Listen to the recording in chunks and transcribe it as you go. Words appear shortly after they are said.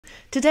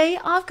Today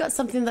I've got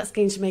something that's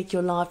going to make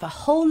your life a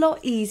whole lot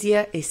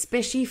easier,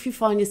 especially if you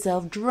find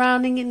yourself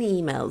drowning in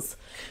emails.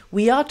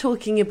 We are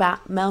talking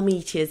about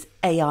Mailmeteor's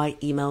AI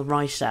email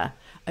writer,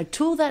 a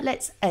tool that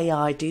lets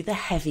AI do the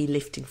heavy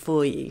lifting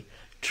for you.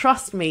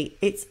 Trust me,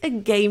 it's a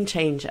game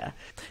changer.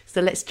 So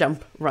let's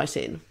jump right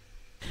in.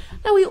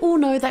 Now, we all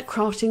know that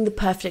crafting the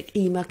perfect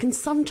email can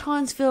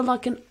sometimes feel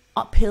like an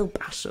uphill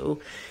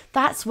battle.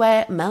 That's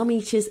where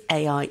Mailmeteor's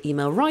AI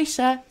email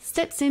writer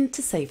steps in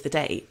to save the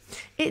day.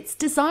 It's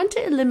designed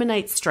to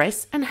eliminate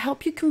stress and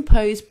help you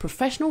compose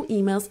professional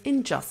emails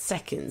in just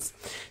seconds.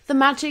 The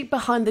magic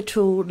behind the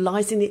tool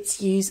lies in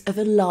its use of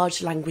a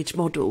large language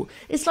model.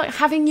 It's like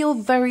having your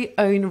very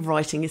own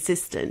writing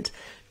assistant.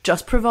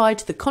 Just provide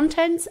the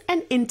contents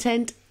and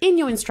intent in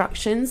your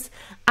instructions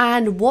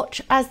and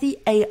watch as the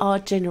AI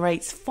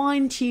generates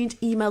fine-tuned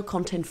email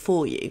content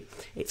for you.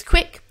 It's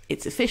quick,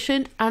 it's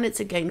efficient, and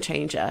it's a game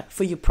changer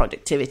for your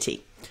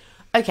productivity.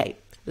 Okay,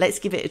 let's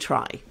give it a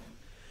try.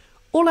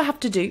 All I have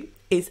to do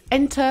is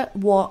enter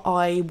what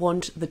I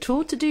want the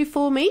tool to do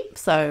for me.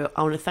 So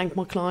I want to thank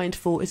my client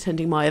for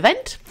attending my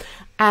event.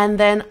 And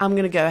then I'm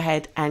going to go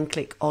ahead and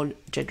click on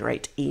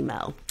generate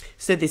email.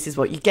 So this is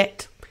what you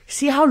get.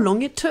 See how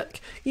long it took?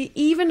 You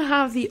even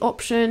have the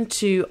option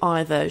to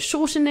either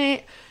shorten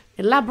it,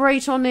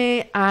 elaborate on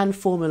it, and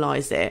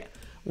formalize it.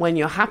 When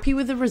you're happy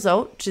with the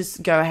result,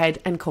 just go ahead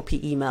and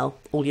copy email.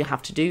 All you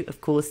have to do, of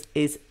course,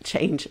 is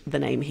change the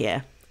name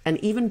here and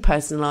even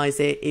personalize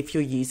it if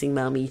you're using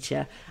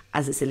Mailmeteor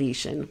as a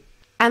solution.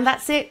 And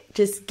that's it.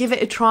 Just give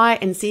it a try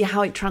and see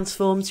how it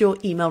transforms your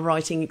email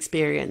writing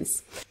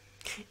experience.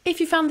 If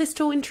you found this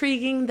tool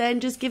intriguing, then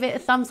just give it a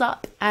thumbs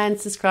up and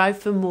subscribe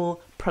for more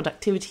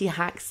productivity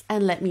hacks,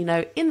 and let me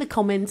know in the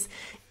comments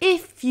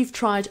if you've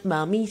tried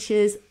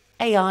Mailmeteor's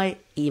AI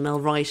email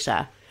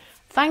writer.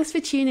 Thanks for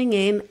tuning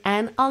in,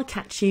 and I'll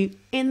catch you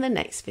in the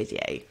next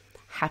video.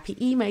 Happy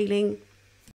emailing!